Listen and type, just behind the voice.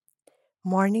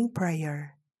Morning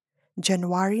Prayer,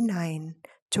 January 9,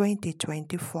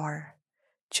 2024,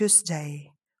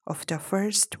 Tuesday of the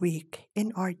first week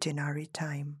in Ordinary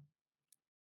Time.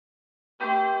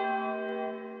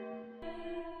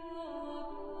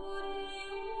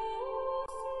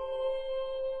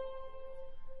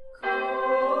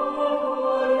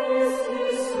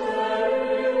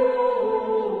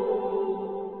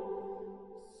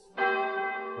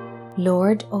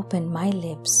 Lord, open my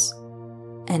lips,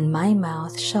 and my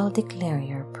mouth shall declare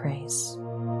your praise.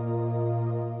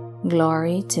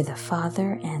 Glory to the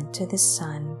Father, and to the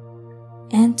Son,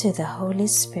 and to the Holy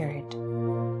Spirit,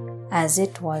 as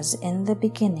it was in the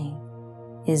beginning,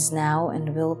 is now,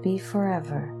 and will be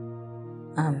forever.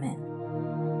 Amen.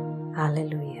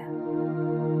 Alleluia.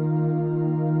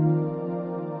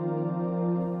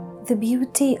 The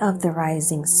beauty of the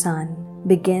rising sun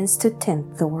begins to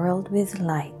tint the world with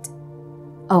light.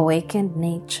 Awakened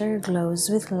nature glows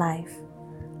with life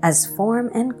as form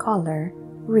and color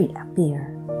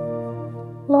reappear.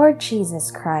 Lord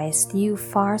Jesus Christ, you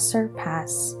far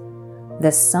surpass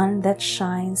the sun that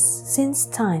shines since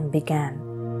time began.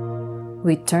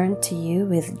 We turn to you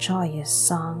with joyous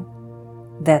song,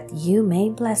 that you may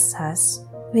bless us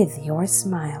with your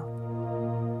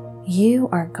smile. You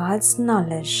are God's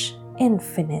knowledge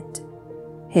infinite,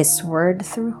 His word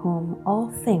through whom all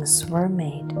things were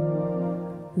made.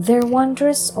 Their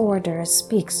wondrous order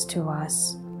speaks to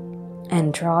us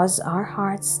and draws our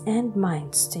hearts and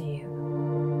minds to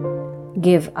you.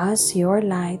 Give us your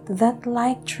light that,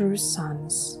 like true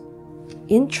sons,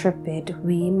 intrepid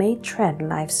we may tread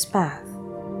life's path.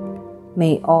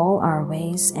 May all our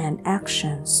ways and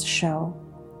actions show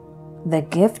the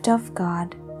gift of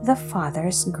God, the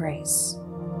Father's grace.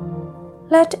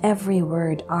 Let every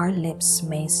word our lips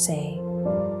may say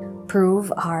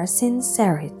prove our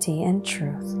sincerity and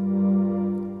truth,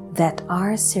 that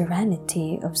our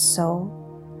serenity of soul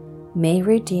may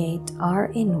radiate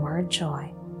our inward joy.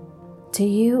 To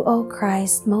you, O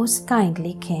Christ, most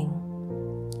kindly King,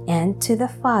 and to the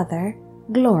Father,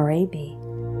 glory be.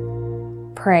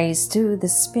 Praise to the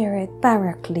Spirit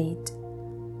Paraclete,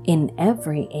 in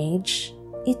every age,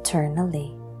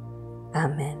 eternally.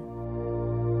 Amen.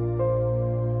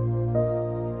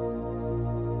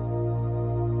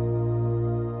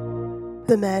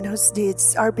 The man whose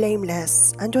deeds are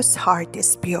blameless and whose heart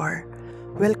is pure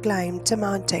will climb the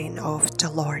mountain of the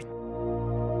Lord.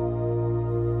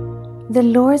 The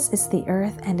Lord's is the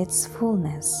earth and its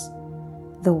fullness,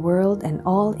 the world and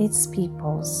all its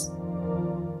peoples.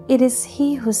 It is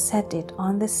He who set it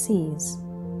on the seas,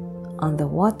 on the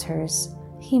waters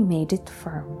He made it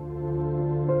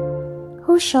firm.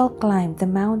 Who shall climb the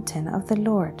mountain of the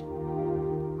Lord?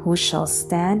 Who shall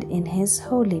stand in His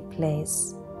holy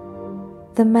place?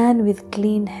 The man with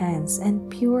clean hands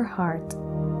and pure heart,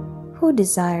 who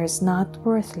desires not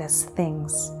worthless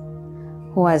things,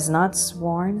 who has not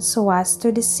sworn so as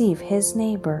to deceive his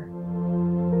neighbor.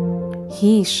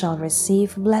 He shall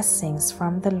receive blessings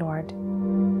from the Lord,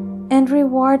 and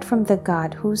reward from the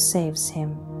God who saves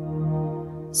him.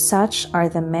 Such are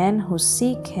the men who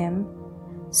seek Him,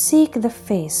 seek the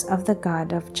face of the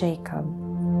God of Jacob.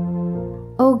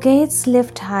 O gates,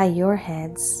 lift high your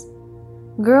heads,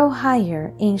 grow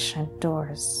higher, ancient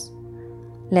doors.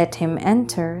 Let him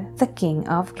enter, the King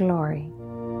of glory.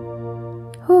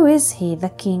 Who is he, the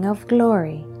King of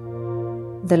glory?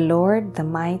 The Lord, the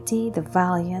mighty, the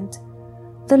valiant,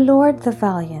 the Lord, the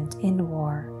valiant in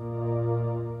war.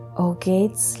 O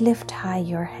gates, lift high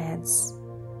your heads,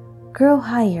 grow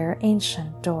higher,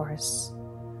 ancient doors.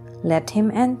 Let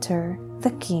him enter,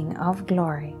 the King of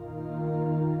glory.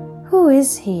 Who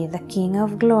is he, the King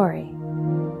of glory?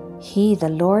 He, the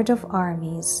Lord of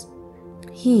armies,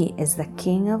 He is the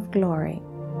King of glory.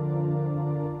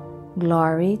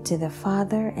 Glory to the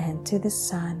Father, and to the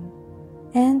Son,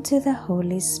 and to the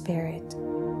Holy Spirit,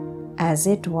 as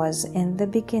it was in the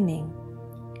beginning,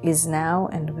 is now,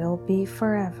 and will be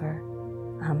forever.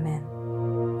 Amen.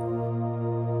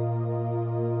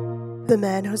 The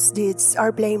man whose deeds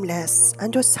are blameless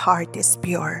and whose heart is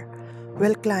pure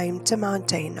will climb the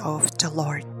mountain of the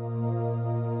Lord.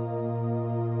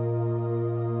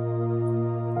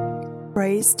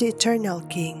 Praise the eternal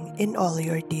King in all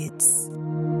your deeds.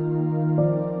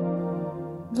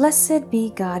 Blessed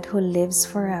be God who lives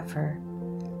forever,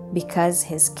 because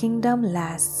His kingdom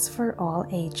lasts for all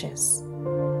ages.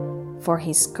 For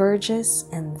He scourges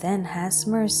and then has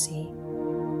mercy.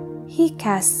 He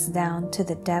casts down to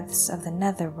the depths of the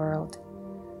netherworld,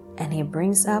 and He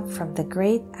brings up from the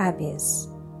great abyss.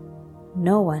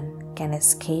 No one can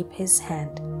escape His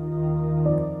hand.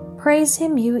 Praise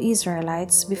Him, you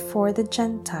Israelites, before the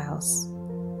Gentiles.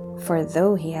 For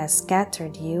though he has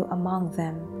scattered you among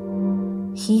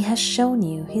them, he has shown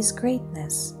you his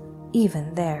greatness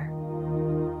even there.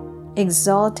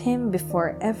 Exalt him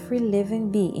before every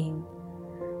living being,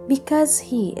 because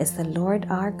he is the Lord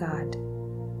our God,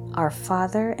 our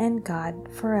Father and God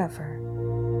forever.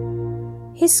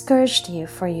 He scourged you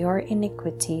for your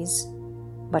iniquities,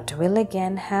 but will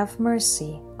again have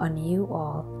mercy on you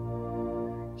all.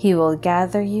 He will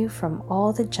gather you from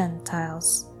all the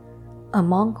Gentiles,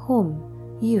 among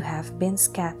whom you have been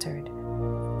scattered.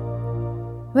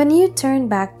 When you turn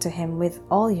back to him with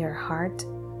all your heart,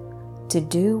 to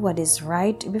do what is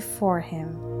right before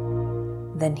him,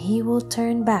 then he will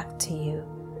turn back to you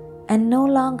and no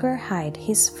longer hide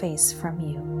his face from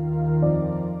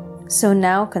you. So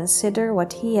now consider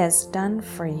what he has done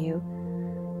for you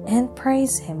and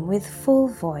praise him with full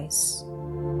voice.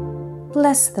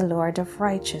 Bless the Lord of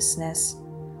righteousness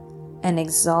and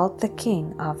exalt the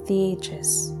King of the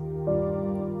ages.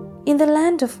 In the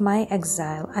land of my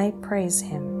exile I praise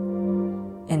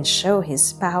him and show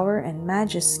his power and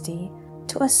majesty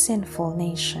to a sinful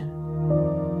nation.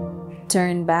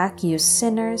 Turn back, you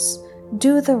sinners,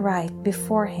 do the right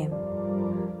before him.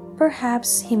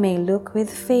 Perhaps he may look with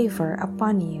favor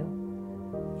upon you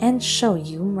and show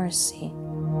you mercy.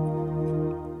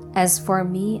 As for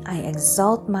me, I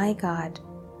exalt my God,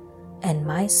 and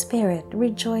my spirit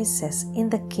rejoices in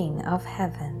the King of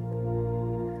heaven.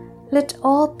 Let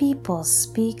all people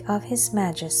speak of his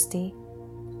majesty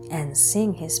and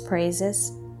sing his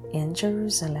praises in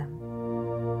Jerusalem.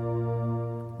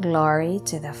 Glory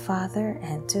to the Father,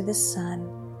 and to the Son,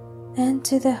 and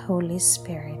to the Holy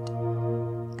Spirit,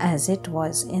 as it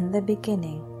was in the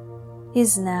beginning,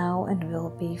 is now, and will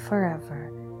be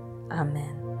forever.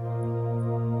 Amen.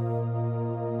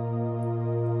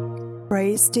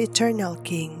 Praise the eternal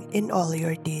King in all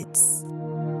your deeds.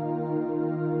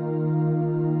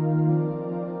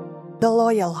 The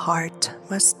loyal heart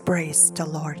must praise the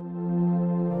Lord.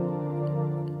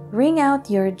 Ring out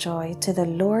your joy to the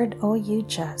Lord, O you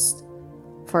just,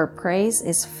 for praise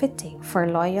is fitting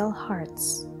for loyal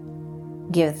hearts.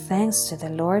 Give thanks to the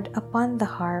Lord upon the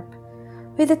harp,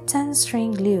 with a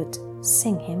 10-stringed lute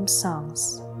sing him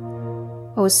songs.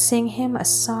 O sing him a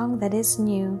song that is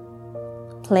new,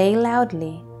 play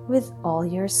loudly with all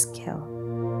your skill.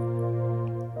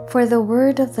 For the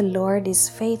word of the Lord is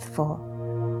faithful,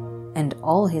 and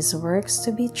all his works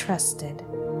to be trusted.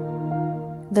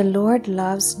 The Lord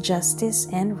loves justice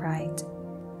and right,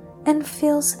 and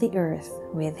fills the earth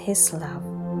with his love.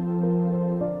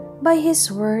 By his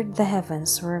word the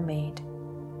heavens were made,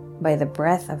 by the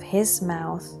breath of his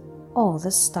mouth all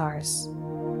the stars.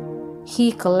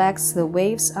 He collects the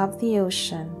waves of the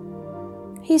ocean,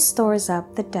 he stores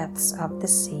up the depths of the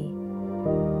sea.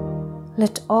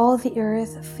 Let all the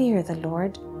earth fear the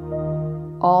Lord,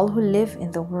 all who live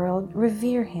in the world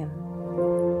revere him.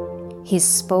 He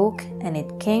spoke, and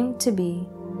it came to be.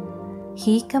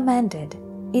 He commanded,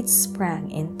 it sprang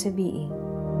into being.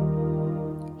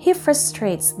 He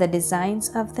frustrates the designs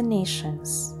of the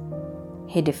nations.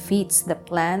 He defeats the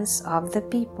plans of the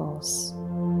peoples.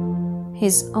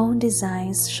 His own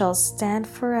designs shall stand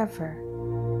forever,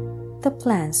 the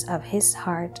plans of his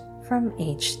heart from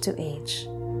age to age.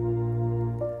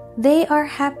 They are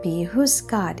happy whose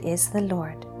God is the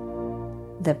Lord,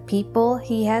 the people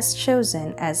he has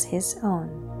chosen as his own.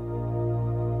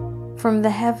 From the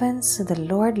heavens the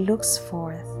Lord looks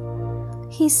forth,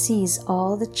 he sees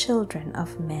all the children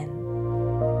of men.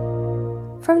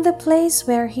 From the place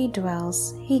where he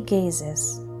dwells he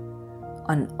gazes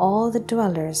on all the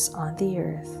dwellers on the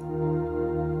earth.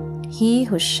 He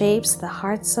who shapes the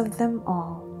hearts of them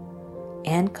all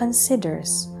and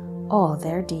considers all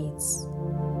their deeds.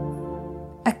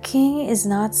 A king is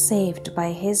not saved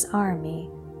by his army,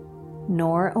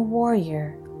 nor a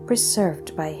warrior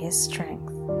preserved by his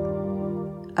strength.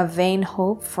 A vain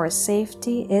hope for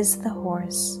safety is the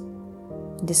horse.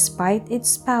 Despite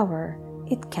its power,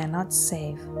 it cannot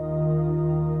save.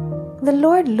 The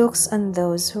Lord looks on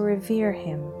those who revere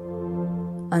him,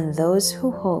 on those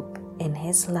who hope in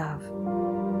his love,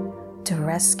 to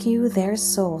rescue their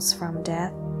souls from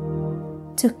death,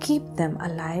 to keep them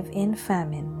alive in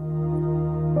famine.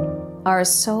 Our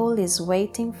soul is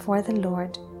waiting for the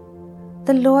Lord.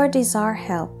 The Lord is our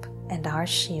help and our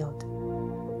shield.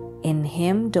 In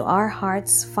him do our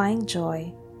hearts find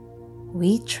joy.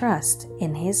 We trust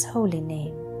in his holy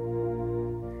name.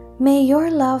 May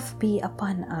your love be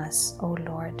upon us, O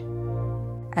Lord,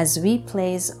 as we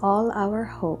place all our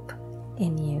hope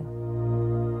in you.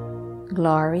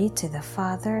 Glory to the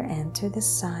Father, and to the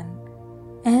Son,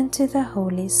 and to the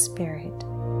Holy Spirit,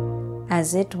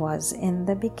 as it was in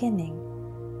the beginning,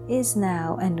 is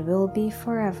now, and will be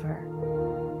forever.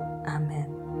 Amen.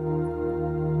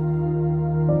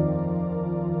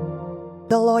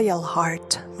 The loyal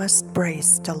heart must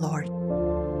praise the Lord.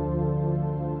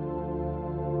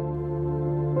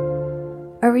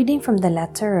 A reading from the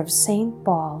letter of St.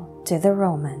 Paul to the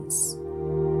Romans.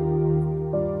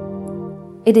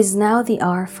 It is now the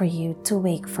hour for you to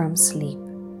wake from sleep.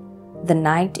 The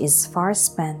night is far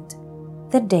spent,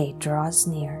 the day draws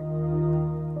near.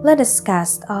 Let us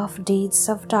cast off deeds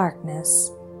of darkness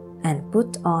and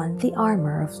put on the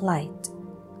armor of light.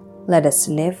 Let us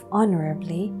live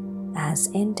honorably as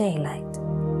in daylight.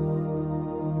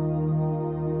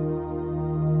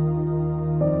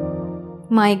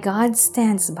 My God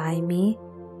stands by me,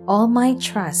 all my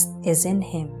trust is in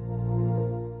Him.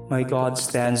 My God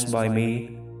stands by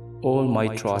me, all my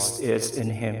trust is in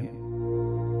Him.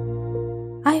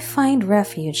 I find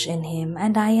refuge in Him,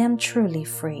 and I am truly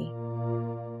free.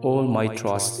 All my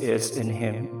trust is in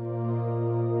Him.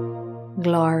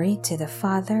 Glory to the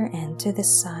Father, and to the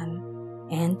Son,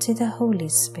 and to the Holy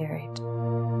Spirit.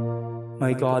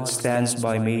 My God stands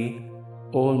by me,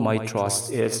 all my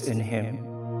trust is in Him.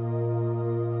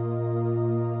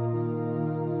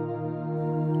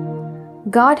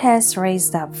 God has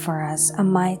raised up for us a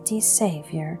mighty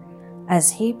Savior,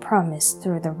 as He promised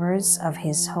through the words of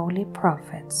His holy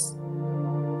prophets.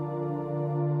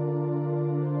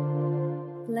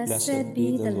 Blessed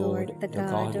be the Lord, the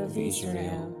God of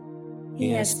Israel.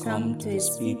 He has come to His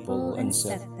people and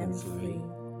set them free.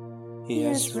 He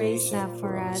has raised up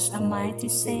for us a mighty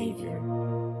Savior,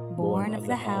 born of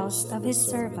the house of His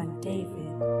servant David.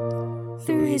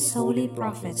 Through His holy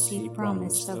prophets He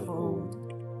promised of old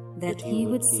that He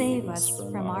would save us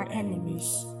from our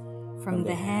enemies, from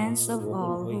the hands of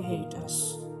all who hate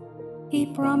us. He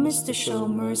promised to show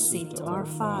mercy to our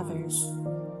fathers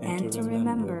and to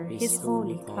remember His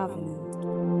holy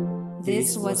covenant.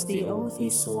 This was the oath He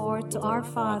swore to our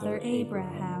father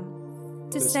Abraham,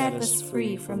 to set us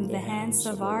free from the hands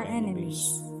of our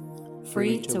enemies,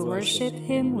 free to worship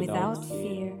Him without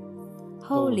fear,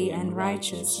 holy and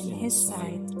righteous in His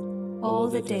sight all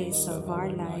the days of our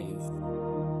life.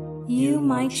 You,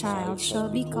 my child, shall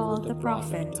be called the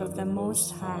prophet of the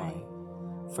Most High,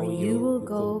 for you will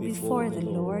go before the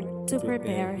Lord to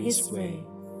prepare His way,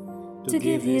 to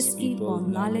give His people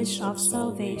knowledge of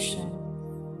salvation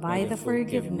by the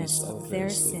forgiveness of their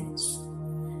sins.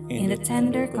 In the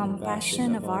tender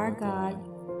compassion of our God,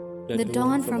 the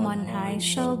dawn from on high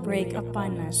shall break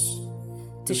upon us,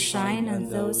 to shine on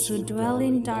those who dwell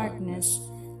in darkness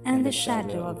and the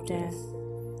shadow of death,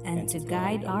 and to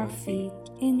guide our feet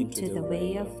into the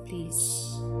way of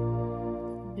peace.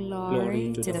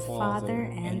 Glory to the Father,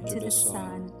 and to the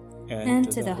Son,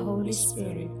 and to the Holy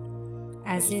Spirit,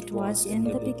 as it was in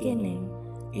the beginning,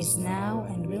 is now,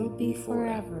 and will be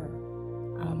forever.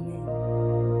 Amen.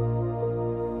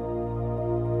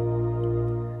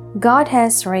 God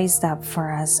has raised up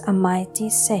for us a mighty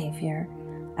Savior,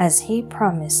 as He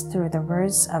promised through the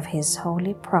words of His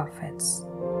holy prophets.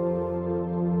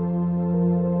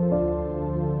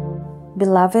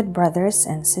 Beloved brothers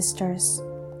and sisters,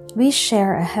 we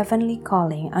share a heavenly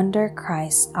calling under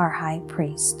Christ our High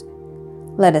Priest.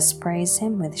 Let us praise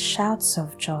Him with shouts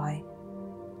of joy.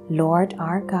 Lord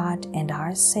our God and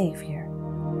our Savior.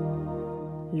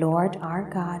 Lord our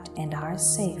God and our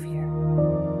Savior.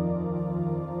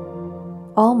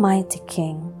 Almighty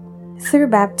King, through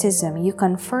baptism you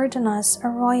conferred on us a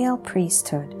royal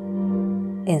priesthood.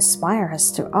 Inspire us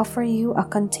to offer you a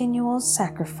continual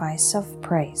sacrifice of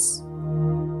praise.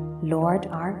 Lord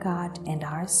our God and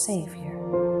our Savior.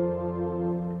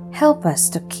 Help us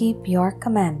to keep your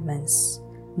commandments,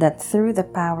 that through the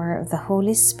power of the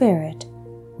Holy Spirit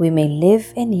we may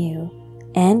live in you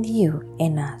and you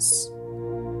in us.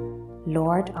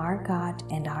 Lord our God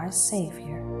and our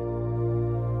Savior.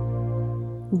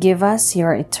 Give us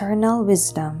your eternal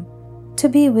wisdom to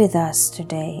be with us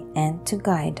today and to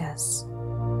guide us.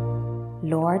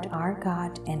 Lord our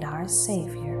God and our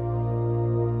Savior.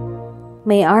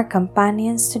 May our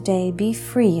companions today be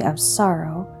free of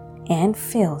sorrow and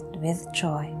filled with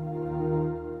joy.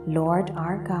 Lord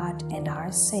our God and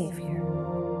our Savior.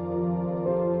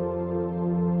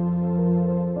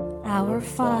 Our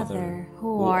Father,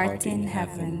 who art in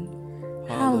heaven,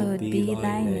 hallowed be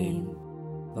thy name.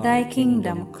 Thy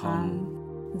kingdom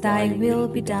come, thy will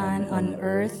be done on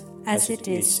earth as it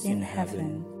is in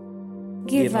heaven.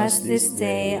 Give us this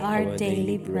day our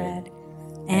daily bread,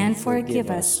 and forgive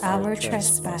us our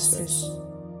trespasses,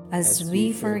 as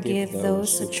we forgive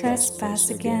those who trespass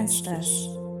against us.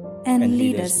 And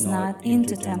lead us not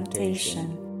into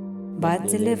temptation, but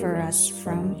deliver us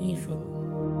from evil.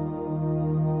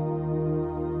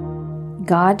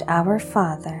 God our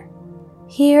Father,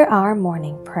 hear our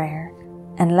morning prayer,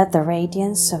 and let the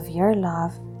radiance of your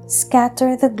love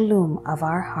scatter the gloom of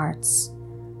our hearts.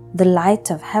 The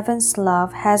light of heaven's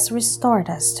love has restored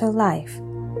us to life.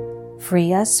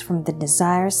 Free us from the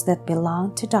desires that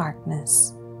belong to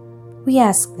darkness. We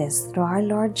ask this through our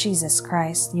Lord Jesus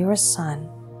Christ, your Son,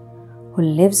 who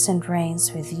lives and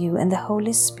reigns with you and the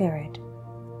Holy Spirit,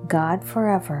 God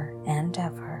forever and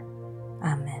ever.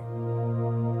 Amen.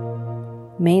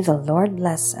 May the Lord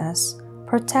bless us,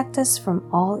 protect us from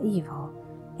all evil,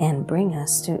 and bring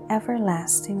us to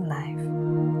everlasting life.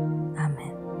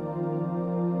 Amen.